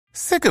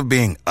Sick of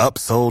being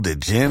upsold at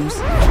gyms?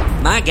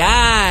 My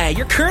guy,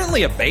 you're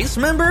currently a base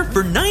member?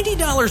 For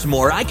 $90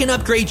 more, I can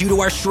upgrade you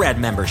to our Shred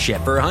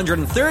membership. For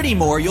 $130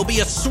 more, you'll be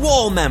a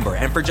Swole member.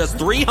 And for just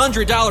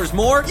 $300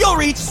 more, you'll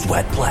reach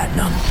Sweat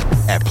Platinum.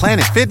 At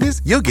Planet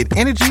Fitness, you'll get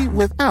energy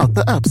without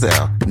the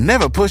upsell.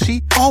 Never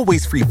pushy,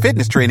 always free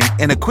fitness training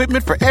and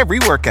equipment for every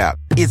workout.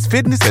 It's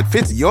fitness that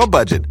fits your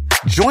budget.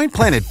 Join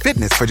Planet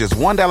Fitness for just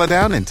 $1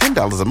 down and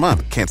 $10 a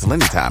month. Cancel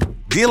anytime.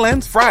 Deal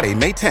ends Friday,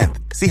 May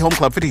 10th. See Home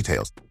Club for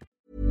details.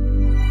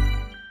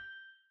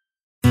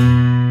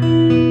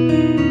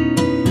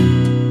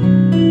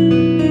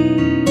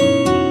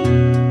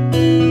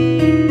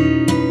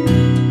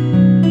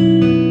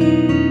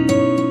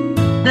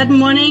 That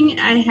morning,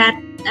 I had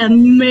a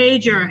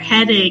major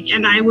headache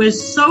and I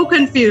was so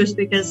confused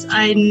because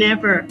I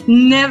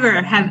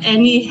never have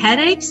any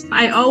headaches.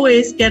 I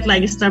always get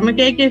like a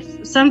stomachache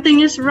if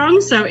something is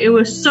wrong. So it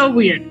was so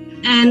weird.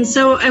 And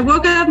so I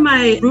woke up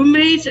my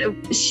roommate.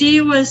 She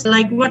was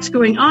like, what's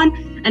going on?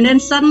 And then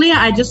suddenly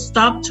I just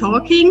stopped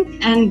talking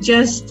and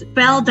just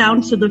fell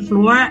down to the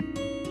floor.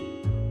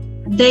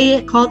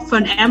 They called for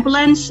an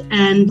ambulance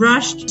and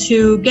rushed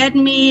to get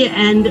me.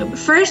 And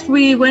first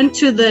we went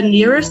to the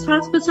nearest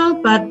hospital,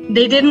 but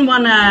they didn't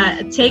want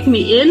to take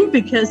me in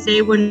because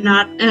they were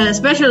not a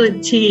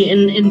specialty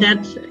in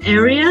that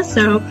area.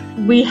 So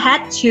we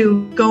had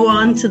to go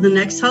on to the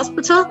next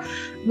hospital.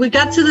 We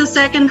got to the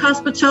second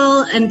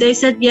hospital and they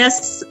said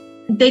yes.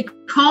 They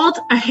called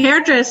a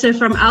hairdresser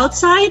from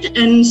outside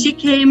and she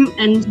came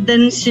and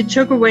then she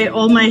took away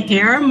all my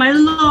hair, my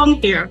long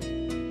hair.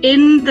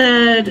 In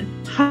the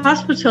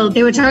hospital,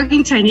 they were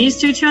talking Chinese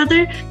to each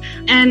other.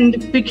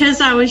 And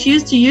because I was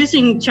used to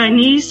using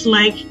Chinese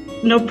like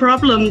no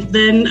problem,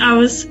 then I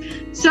was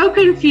so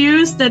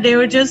confused that they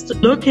were just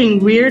looking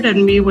weird at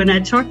me when I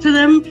talked to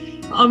them.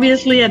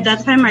 Obviously, at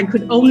that time, I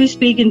could only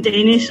speak in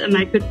Danish and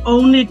I could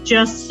only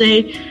just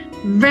say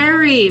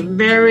very,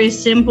 very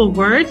simple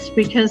words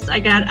because I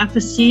got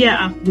aphasia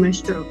after my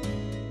stroke.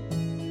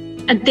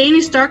 A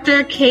Danish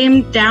doctor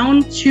came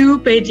down to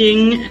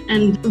Beijing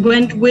and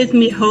went with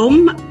me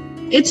home.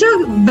 It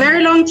took a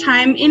very long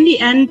time. In the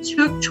end, it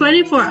took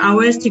 24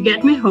 hours to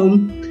get me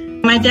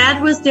home. My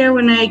dad was there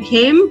when I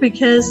came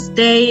because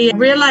they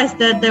realized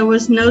that there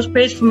was no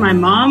space for my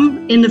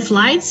mom in the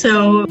flight.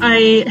 So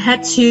I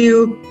had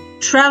to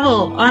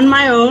travel on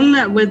my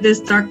own with this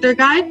doctor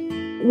guy,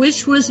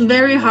 which was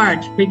very hard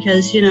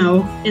because, you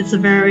know, it's a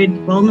very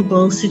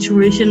vulnerable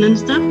situation and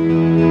stuff.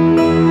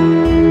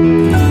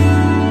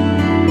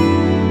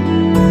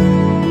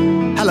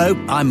 Hello,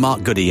 I'm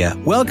Mark Goodyear.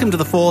 Welcome to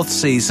the 4th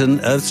season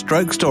of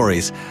Stroke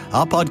Stories,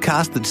 our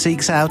podcast that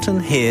seeks out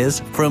and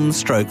hears from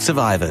stroke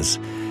survivors.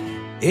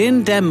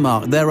 In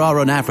Denmark, there are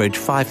on average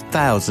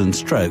 5,000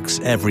 strokes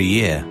every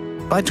year.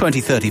 By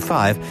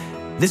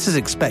 2035, this is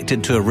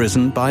expected to have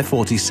risen by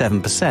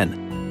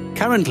 47%.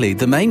 Currently,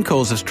 the main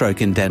cause of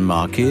stroke in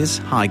Denmark is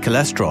high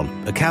cholesterol,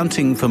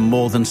 accounting for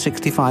more than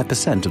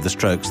 65% of the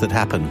strokes that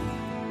happen.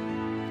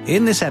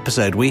 In this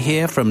episode, we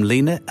hear from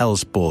Lena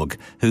Elsborg,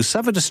 who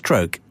suffered a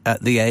stroke at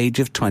the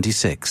age of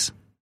 26.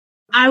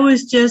 I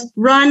was just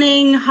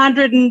running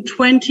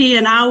 120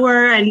 an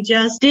hour and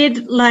just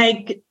did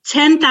like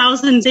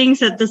 10,000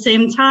 things at the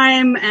same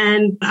time.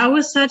 And I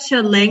was such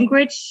a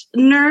language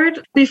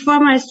nerd. Before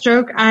my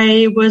stroke,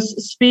 I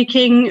was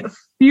speaking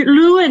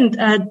fluent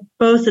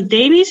both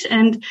Danish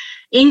and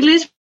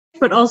English,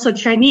 but also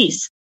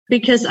Chinese,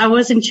 because I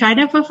was in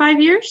China for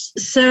 5 years.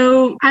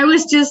 So I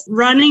was just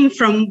running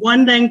from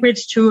one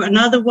language to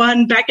another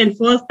one, back and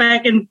forth,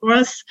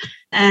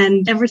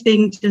 and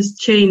everything just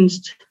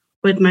changed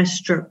with my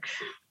stroke.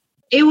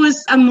 It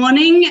was a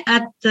morning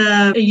at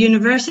the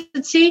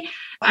university.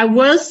 I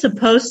was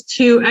supposed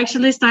to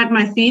actually start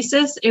my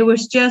thesis. It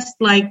was just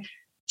like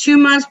 2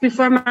 months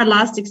before my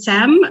last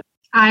exam.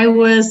 I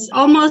was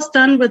almost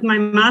done with my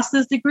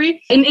master's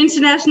degree in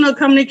international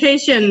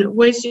communication,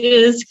 which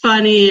is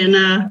funny in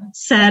a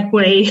sad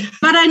way.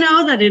 But I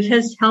know that it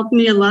has helped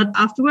me a lot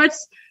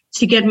afterwards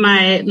to get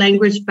my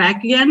language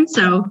back again.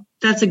 So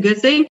that's a good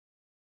thing.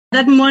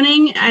 That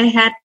morning, I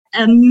had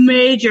a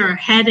major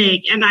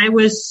headache and I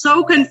was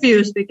so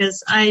confused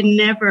because I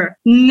never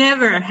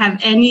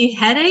have any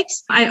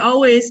headaches. I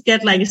always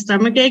get like a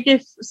stomachache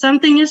if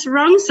something is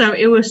wrong. So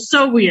it was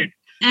so weird.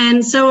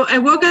 And so I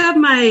woke up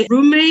my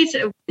roommate.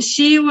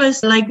 She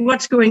was like,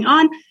 what's going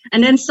on?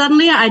 And then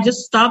suddenly I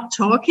just stopped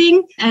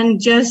talking and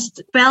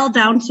just fell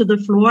down to the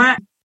floor.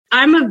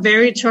 I'm a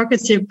very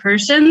talkative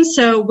person.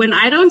 So when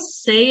I don't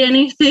say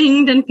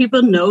anything, then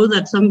people know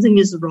that something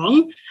is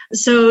wrong.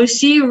 So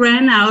she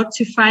ran out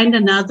to find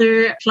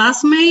another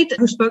classmate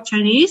who spoke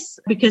Chinese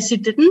because she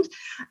didn't.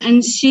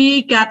 And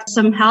she got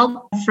some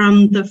help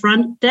from the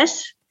front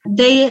desk.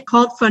 They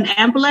called for an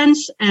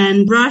ambulance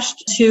and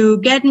rushed to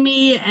get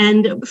me.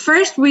 And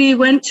first we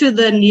went to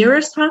the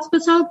nearest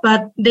hospital,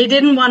 but they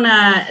didn't want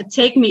to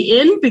take me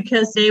in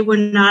because they were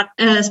not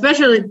a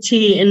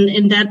specialty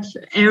in that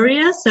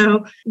area.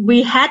 So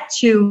we had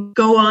to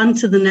go on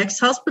to the next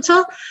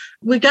hospital.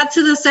 We got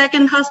to the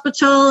second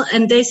hospital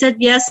and they said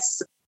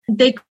yes.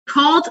 They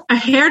called a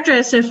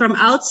hairdresser from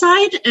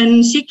outside,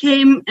 and she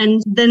came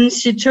and then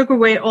she took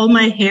away all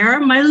my hair,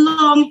 my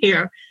long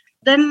hair.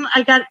 Then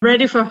I got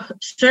ready for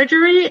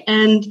surgery,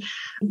 and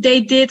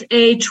they did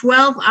a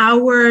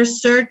 12-hour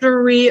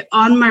surgery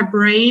on my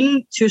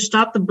brain to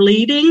stop the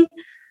bleeding.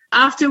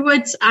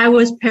 Afterwards, I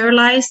was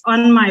paralyzed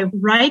on my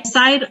right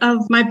side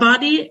of my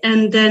body,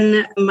 and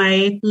then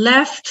my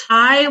left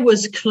eye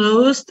was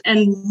closed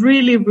and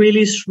really,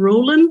 really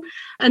swollen,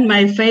 and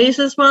my face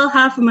as well,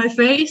 half of my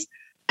face.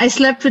 I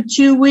slept for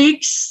 2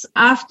 weeks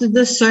after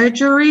the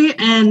surgery,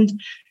 and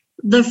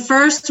the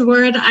first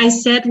word I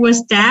said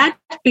was Dad,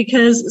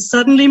 because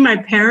suddenly my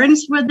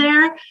parents were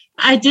there.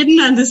 I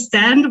didn't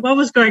understand what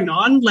was going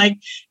on. Like,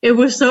 it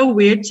was so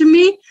weird to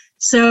me.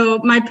 So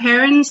my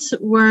parents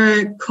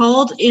were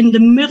called in the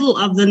middle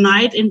of the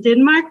night in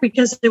Denmark,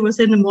 because it was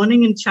in the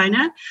morning in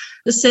China,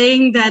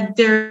 saying that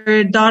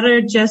their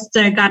daughter just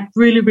got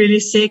really, really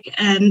sick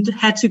and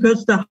had to go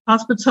to the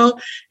hospital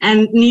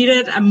and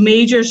needed a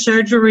major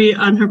surgery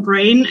on her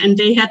brain. And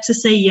they had to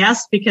say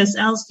yes, because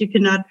else you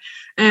cannot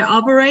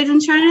operate in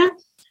China.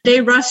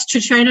 They rushed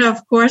to China,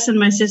 of course, and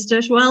my sister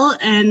as well.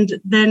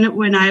 And then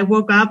when I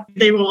woke up,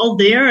 they were all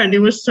there, and it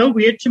was so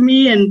weird to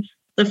me. And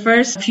the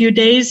first few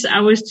days,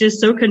 I was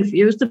just so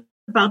confused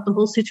about the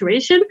whole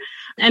situation.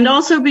 And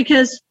also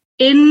because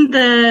in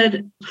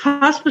the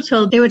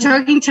hospital, they were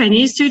talking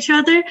Chinese to each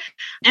other.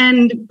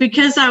 And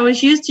because I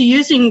was used to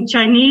using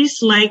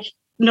Chinese, like,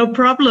 no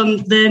problem,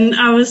 then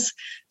I was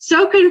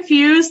so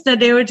confused that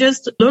they were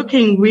just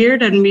looking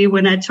weird at me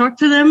when I talked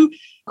to them.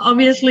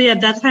 Obviously,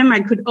 at that time, I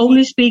could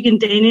only speak in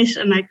Danish,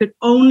 and I could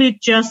only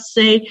just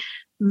say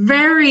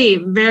very,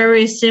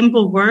 very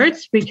simple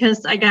words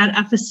because I got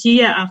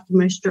aphasia after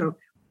my stroke.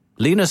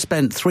 Lena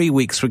spent 3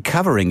 weeks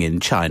recovering in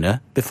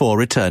China before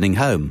returning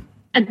home.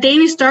 A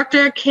Danish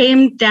doctor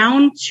came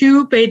down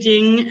to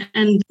Beijing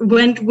and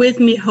went with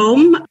me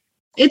home.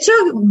 It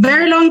took a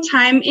very long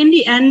time. In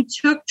the end, it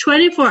took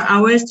 24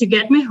 hours to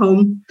get me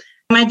home.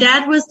 My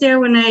dad was there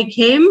when I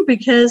came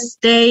because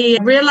they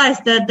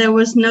realized that there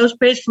was no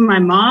space for my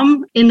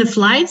mom in the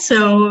flight.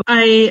 So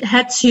I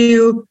had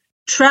to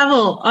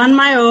travel on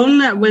my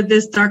own with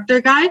this doctor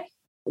guy,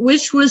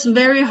 which was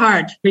very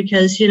hard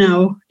because, you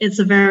know, it's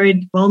a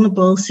very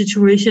vulnerable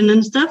situation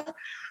and stuff.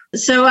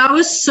 So I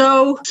was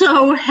so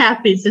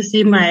happy to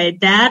see my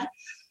dad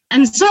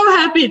and so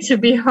happy to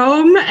be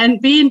home and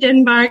be in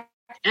Denmark.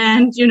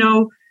 And, you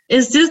know,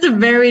 it's just a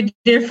very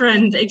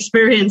different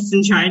experience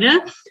in China.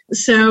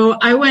 So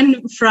I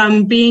went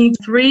from being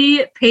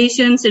 3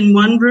 patients in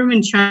one room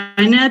in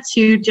China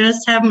to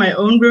just have my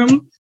own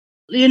room.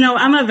 You know,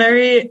 I'm a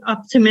very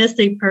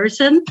optimistic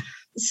person.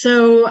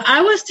 So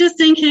I was just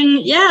thinking,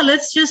 yeah,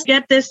 let's just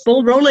get this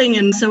ball rolling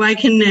and so I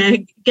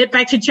can get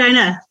back to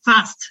China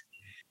fast.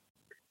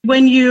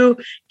 When you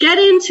get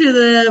into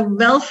the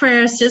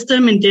welfare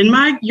system in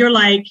Denmark, you're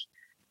like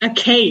a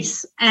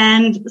case.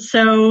 And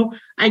so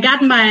I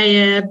got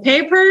my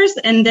papers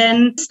and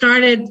then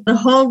started the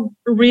whole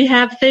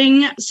rehab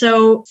thing.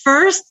 So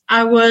first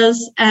I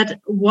was at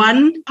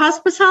one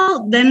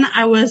hospital, then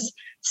I was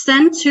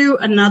sent to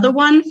another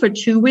one for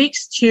 2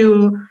 weeks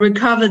to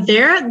recover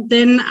there.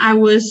 Then I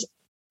was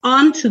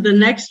on to the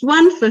next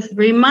one for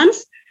 3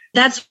 months.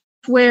 That's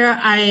where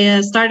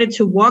I started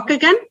to walk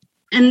again.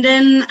 And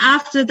then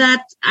after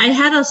that, I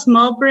had a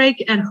small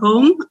break at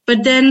home.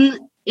 But then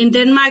in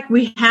Denmark,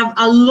 we have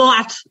a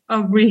lot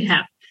of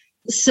rehab.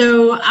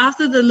 So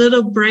after the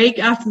little break,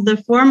 after the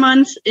 4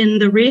 months in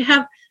the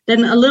rehab,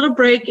 then a little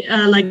break,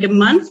 like a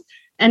month.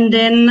 And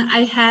then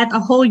I had a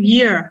whole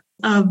year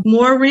of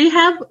more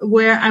rehab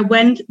where I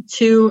went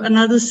to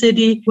another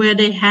city where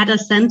they had a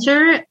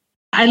center.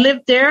 I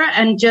lived there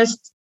and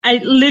I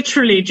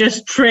literally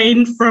just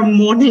trained from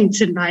morning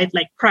to night,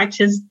 like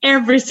practiced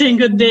every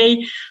single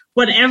day.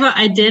 Whatever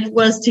I did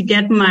was to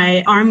get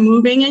my arm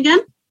moving again.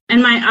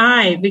 And my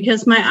eye,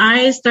 because my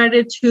eye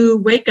started to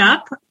wake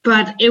up,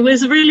 but it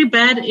was really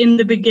bad in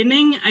the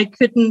beginning. I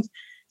couldn't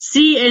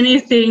see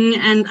anything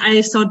and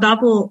I saw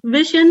double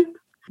vision.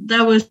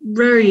 That was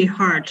very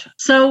hard.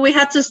 So we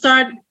had to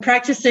start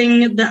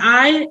practicing the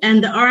eye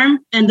and the arm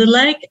and the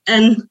leg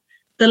and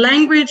the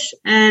language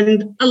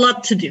and a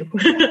lot to do.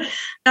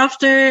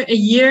 After a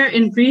year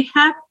in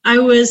rehab, I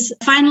was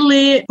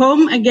finally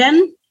home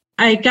again.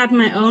 I got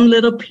my own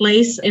little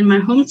place in my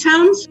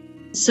hometown.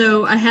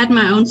 So I had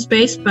my own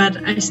space, but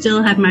I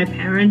still had my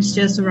parents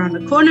just around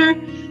the corner.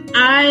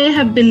 I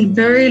have been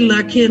very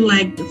lucky,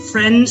 like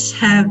friends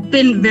have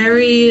been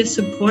very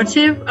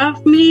supportive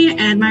of me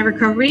and my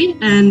recovery.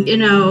 And, you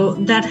know,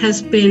 that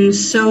has been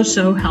so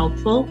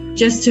helpful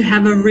just to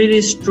have a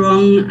really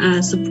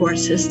strong support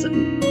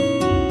system.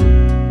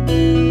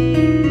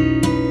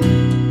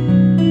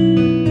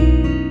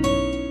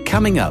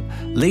 Coming up,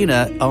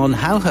 Lena on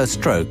how her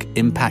stroke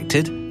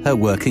impacted her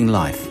working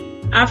life.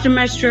 After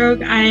my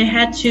stroke, I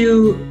had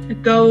to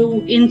go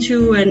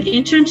into an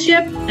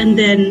internship and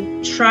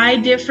then try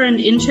different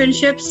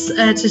internships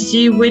to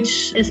see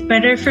which is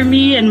better for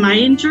me and my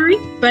injury.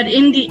 But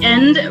in the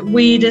end,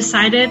 we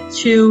decided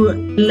to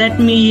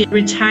let me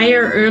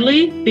retire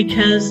early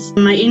because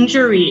my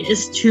injury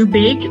is too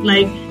big.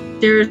 Like,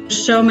 there are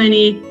so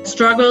many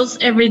struggles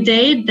every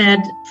day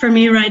that for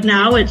me right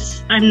now,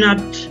 I'm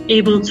not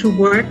able to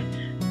work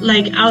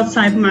like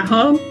outside my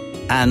home.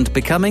 And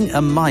becoming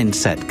a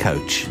mindset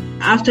coach.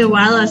 After a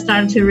while, I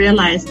started to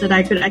realize that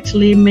I could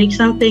actually make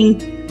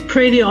something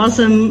pretty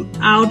awesome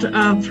out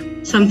of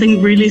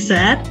something really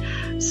sad.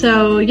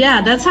 So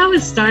yeah, that's how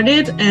it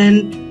started.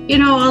 And,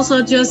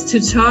 also just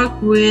to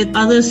talk with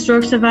other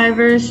stroke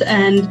survivors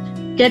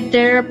and get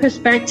their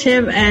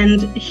perspective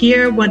and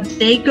hear what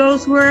they go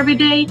through every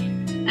day,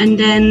 and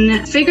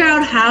then figure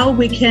out how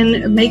we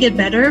can make it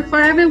better for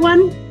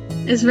everyone.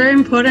 It's very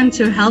important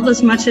to help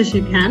as much as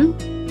you can.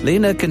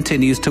 Lena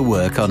continues to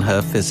work on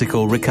her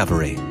physical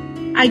recovery.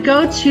 I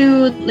go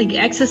to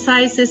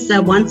exercises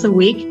once a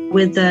week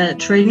with a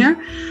trainer.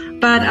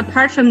 But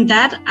apart from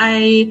that,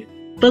 I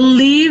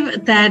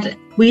believe that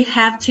we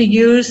have to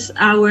use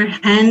our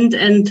hand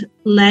and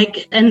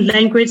leg and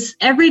language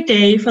every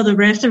day for the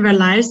rest of our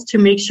lives to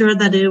make sure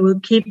that it will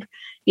keep,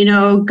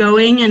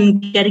 going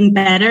and getting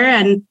better.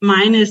 And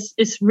mine is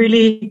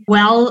really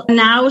well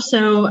now.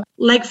 So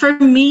for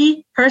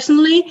me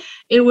personally,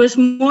 it was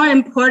more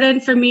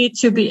important for me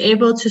to be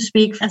able to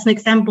speak, as an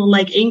example,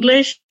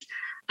 English.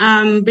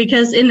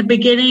 Because in the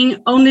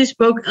beginning only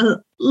spoke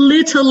a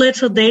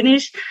little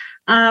Danish,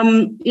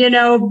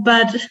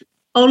 but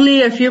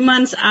only a few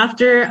months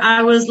after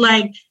I was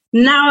like,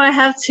 now I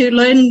have to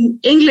learn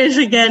English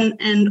again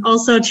and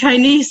also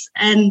Chinese.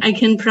 And I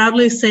can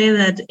proudly say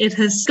that it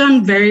has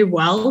gone very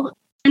well.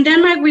 In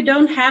Denmark, we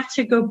don't have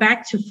to go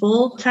back to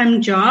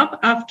full-time job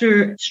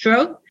after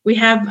stroke. We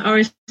have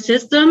our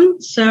system.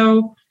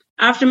 So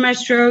after my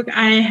stroke,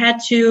 I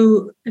had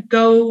to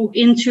go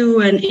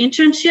into an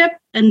internship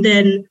and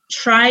then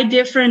try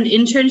different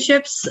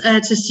internships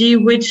to see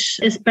which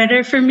is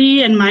better for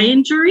me and my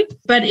injury.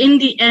 But in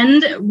the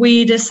end,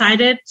 we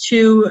decided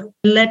to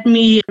let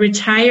me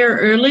retire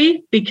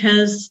early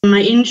because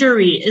my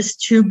injury is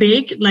too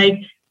big.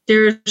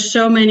 There are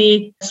so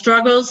many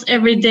struggles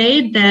every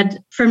day that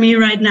for me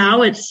right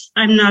now,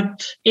 I'm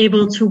not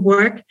able to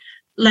work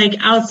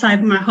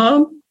outside my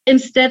home.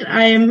 Instead,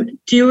 I'm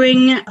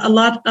doing a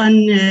lot on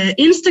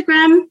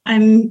Instagram.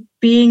 I'm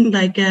being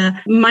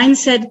a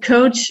mindset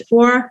coach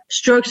for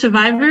stroke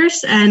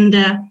survivors and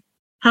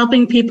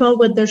helping people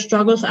with their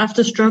struggles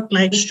after stroke,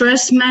 like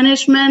stress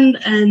management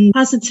and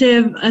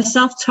positive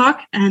self-talk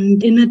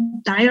and inner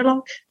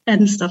dialogue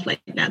and stuff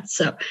like that.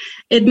 So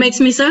it makes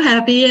me so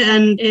happy,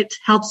 and it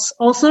helps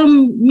also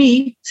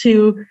me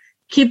to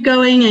keep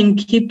going and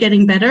keep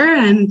getting better.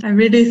 And I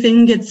really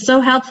think it's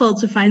so helpful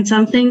to find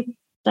something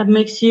that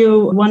makes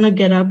you want to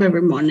get up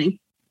every morning.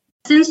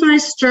 Since my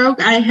stroke,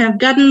 I have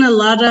gotten a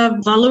lot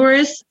of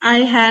followers. I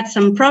had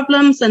some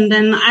problems and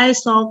then I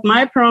solved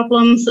my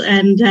problems,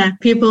 and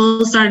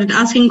people started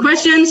asking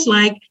questions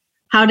like,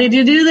 how did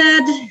you do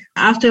that?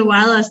 After a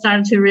while, I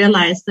started to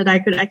realize that I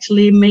could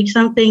actually make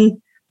something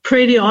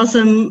pretty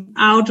awesome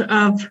out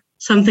of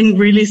something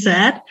really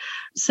sad.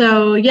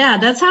 So yeah,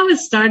 that's how it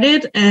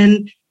started.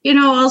 And,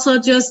 also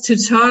just to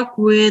talk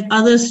with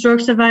other stroke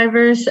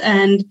survivors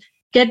and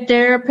get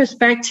their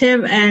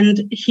perspective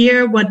and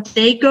hear what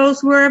they go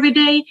through every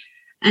day,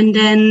 and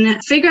then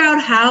figure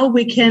out how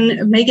we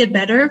can make it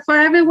better for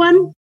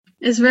everyone.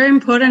 It's very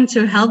important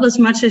to help as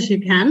much as you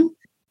can.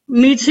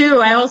 Me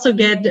too. I also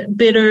get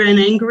bitter and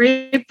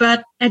angry,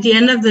 but at the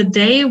end of the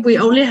day, we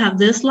only have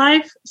this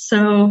life.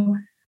 So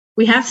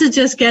we have to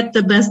just get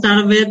the best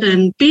out of it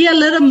and be a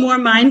little more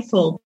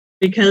mindful,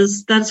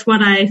 because that's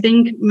what I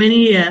think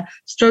many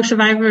stroke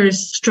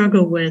survivors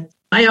struggle with.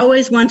 I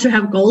always want to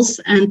have goals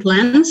and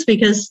plans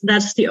because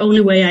that's the only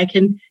way I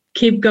can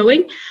keep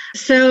going.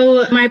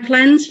 So my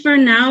plans for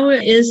now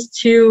is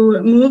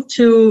to move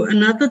to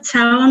another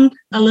town,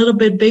 a little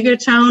bit bigger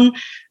town,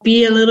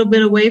 be a little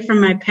bit away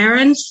from my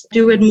parents,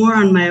 do it more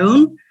on my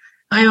own.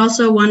 I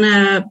also want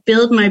to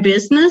build my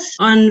business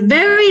on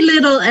very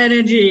little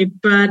energy,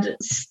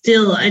 but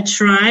still I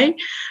try.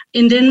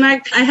 In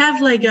Denmark, I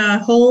have a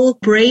whole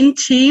brain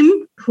team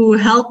who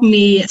help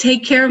me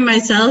take care of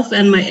myself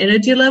and my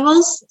energy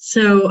levels.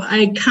 So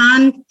I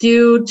can't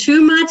do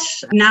too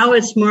much. Now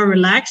it's more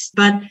relaxed,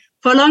 but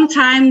for a long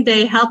time,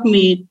 they helped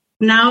me.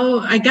 Now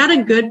I got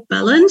a good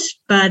balance,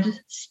 but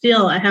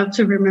still I have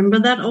to remember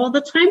that all the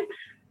time.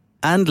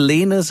 And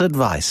Lena's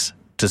advice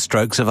to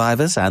stroke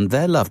survivors and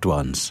their loved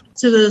ones.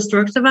 To the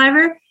stroke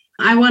survivor,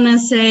 I want to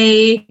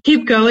say,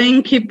 keep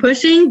going, keep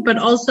pushing, but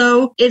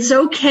also it's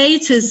okay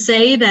to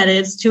say that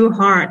it's too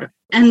hard.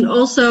 And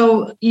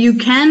also you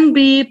can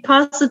be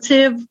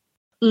positive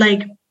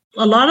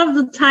a lot of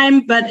the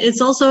time, but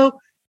it's also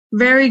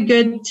very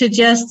good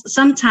to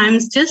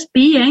sometimes just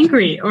be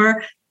angry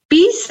or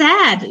be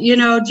sad,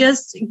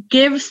 just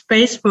give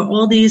space for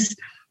all these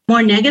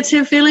more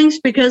negative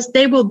feelings, because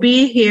they will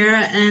be here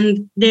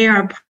and they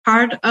are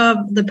part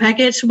of the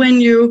package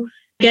when you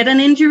get an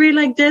injury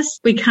like this.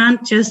 We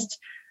can't just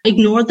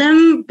ignore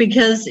them,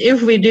 because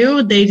if we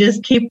do, they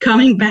just keep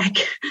coming back.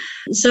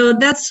 So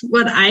that's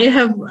what I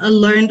have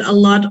learned a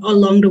lot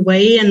along the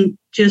way, and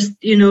just,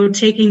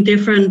 taking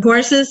different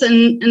courses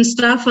and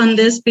stuff on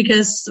this,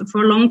 because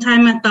for a long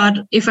time I thought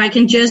if I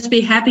can just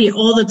be happy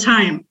all the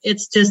time,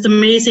 it's just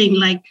amazing,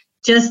 like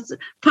just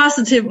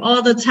positive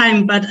all the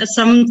time. But at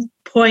some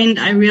point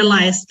I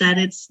realized that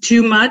it's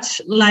too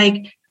much.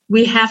 Like,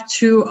 we have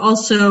to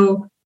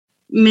also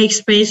make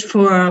space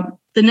for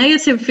the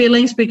negative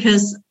feelings,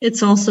 because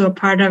it's also a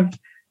part of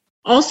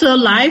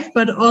life,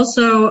 but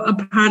also a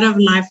part of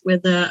life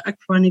with a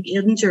chronic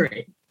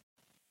injury.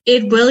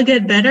 It will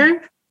get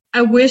better.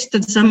 I wish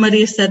that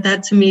somebody said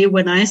that to me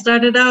when I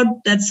started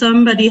out, that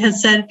somebody had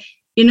said,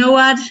 you know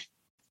what,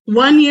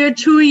 1 year,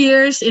 2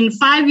 years, in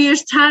 5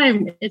 years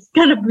time, it's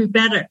going to be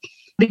better,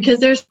 because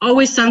there's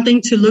always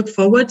something to look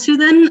forward to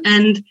then.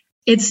 And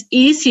it's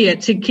easier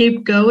to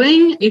keep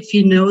going if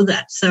you know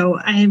that. So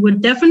I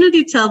would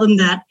definitely tell them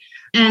that.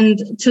 And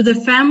to the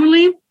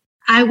family,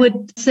 I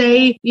would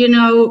say,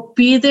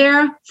 be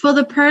there for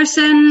the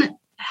person,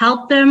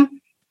 help them,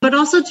 but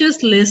also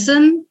just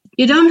listen.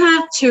 You don't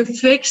have to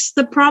fix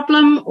the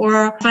problem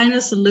or find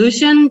a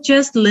solution,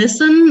 just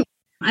listen.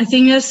 I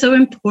think that's so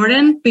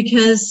important,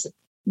 because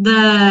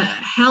the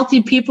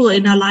healthy people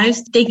in our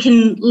lives, they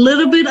can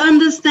little bit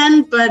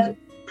understand, but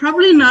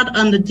probably not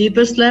on the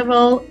deepest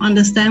level,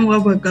 understand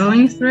what we're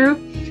going through.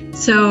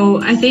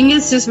 So I think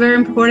it's just very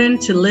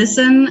important to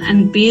listen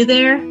and be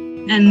there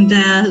and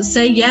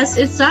say, yes,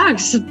 it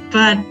sucks,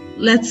 but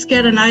let's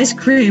get an ice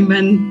cream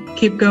and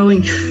keep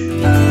going.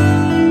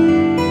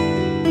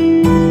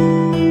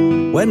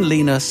 When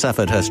Lena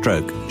suffered her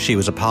stroke, she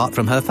was apart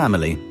from her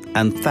family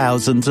and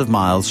thousands of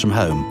miles from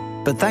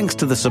home. But thanks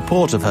to the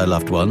support of her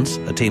loved ones,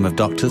 a team of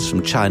doctors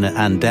from China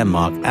and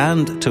Denmark,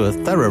 and to a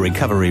thorough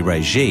recovery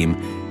regime,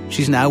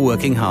 she's now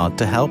working hard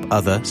to help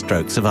other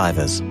stroke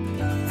survivors.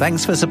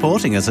 Thanks for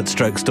supporting us at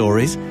Stroke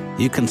Stories.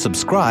 You can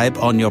subscribe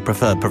on your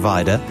preferred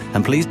provider,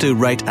 and please do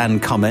rate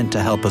and comment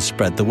to help us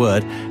spread the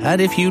word. And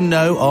if you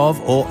know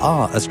of or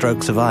are a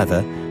stroke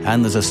survivor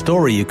and there's a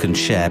story you can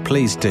share,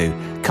 please do.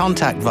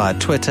 Contact via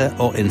Twitter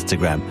or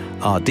Instagram.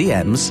 Our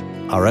DMs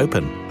are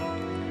open.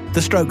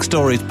 The Stroke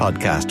Stories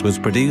podcast was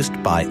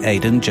produced by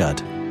Aidan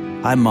Judd.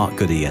 I'm Mark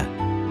Goodyear.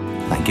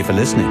 Thank you for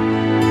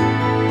listening.